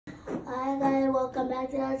Hi guys, welcome back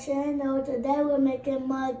to our channel. Today we're making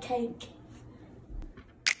mud cake.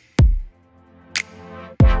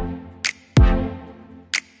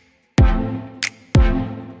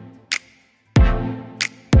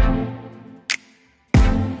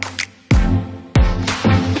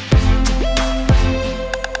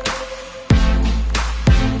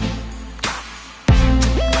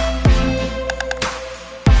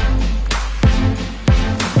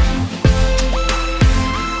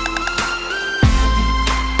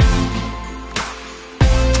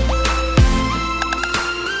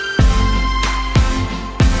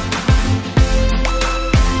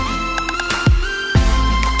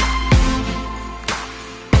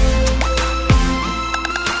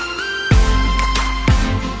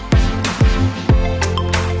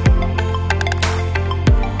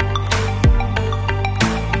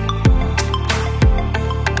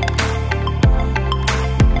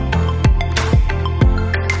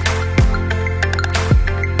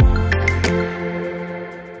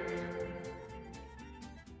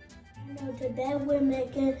 Today we're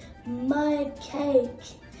making mud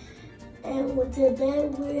cake, and today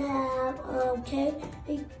we have cake.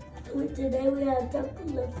 Today we have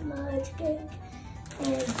chocolate mud cake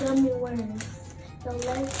and gummy worms. So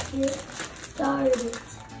let's get started.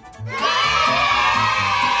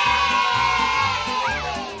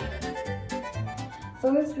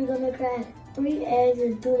 First, we're gonna crack 3 eggs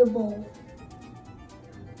into the bowl.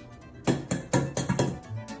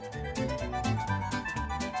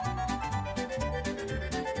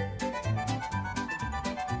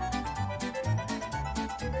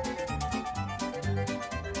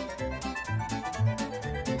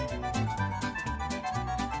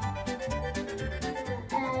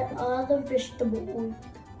 All the vegetable oil.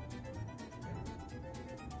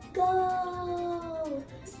 Go!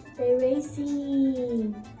 Stay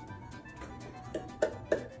racing.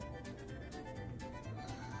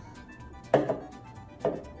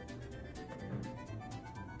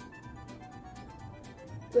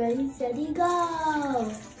 Ready, steady,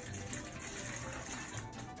 go!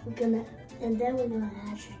 And then we're gonna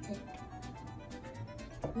add your cake.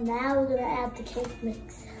 Now we're gonna add the cake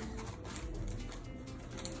mix.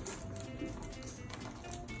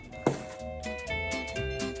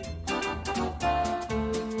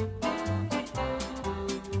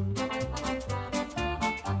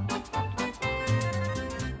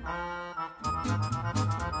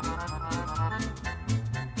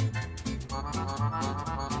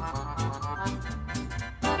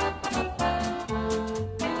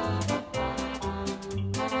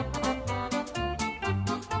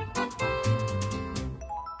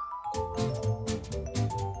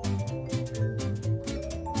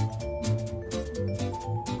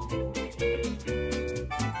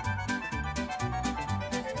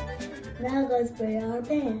 Now let's spray our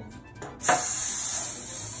pan.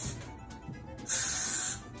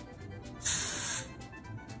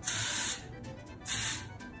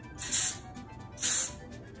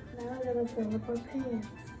 Now we're gonna fill up our pan.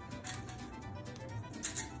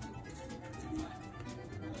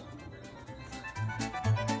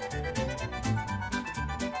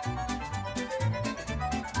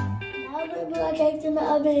 Now we're gonna put our cakes in the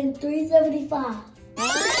oven in 375.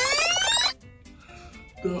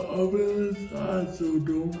 The oven is hot, so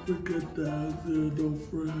don't forget to have the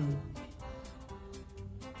frame.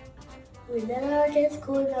 We let our cakes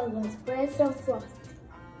cool, now we're gonna spread some frosting.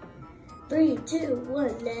 3, 2,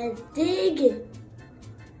 1, let's dig it.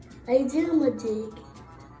 I do my dig.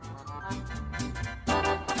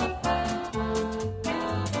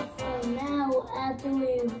 So now after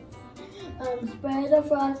we spread the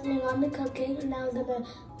frosting on the cupcake, now we're gonna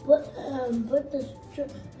put the straw,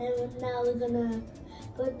 and now we're gonna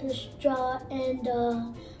put the straw in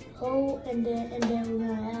the hole, and then we're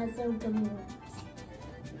gonna add some gummy worms.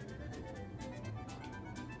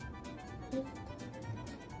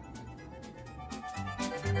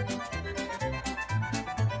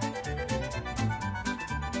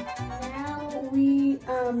 Now we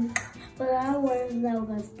put our worms. Now we're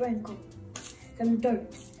gonna sprinkle some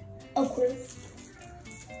dirt, of course.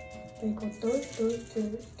 Sprinkle dirt.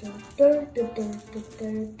 Dirt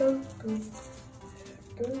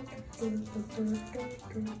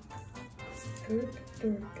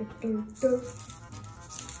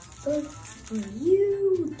on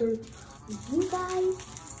you, dirt on you guys,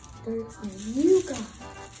 dirt on you guys.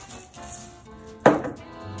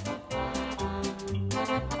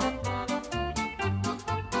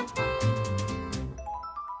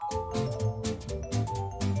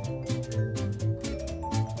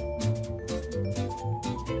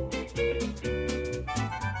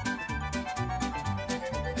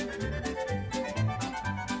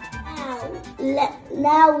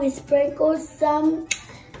 now we sprinkle some.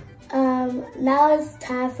 Now it's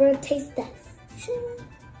time for a taste test.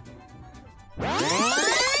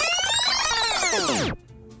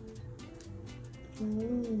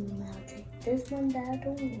 I'll take this one that I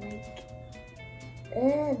don't like.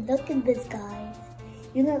 Look at this, guys.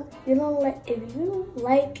 You don't like, if you don't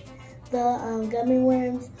like the gummy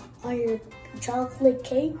worms on your chocolate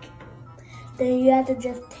cake, then you have to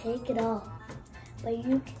just take it off. But if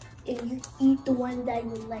you eat the one that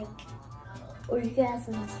you like, or you can have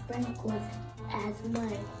some sprinkles as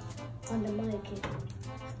mud on the MudCake.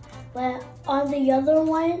 But on the other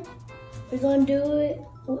one, we're gonna do it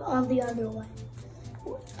on the other one,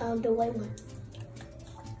 the white one.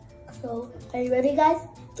 So, are you ready, guys?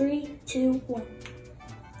 3, 2, 1.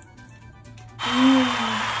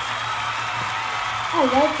 I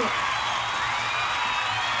like it.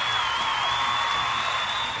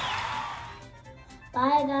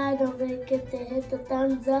 Bye, guys. Don't forget to hit the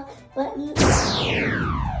thumbs up button.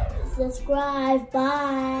 Subscribe.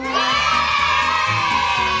 Bye.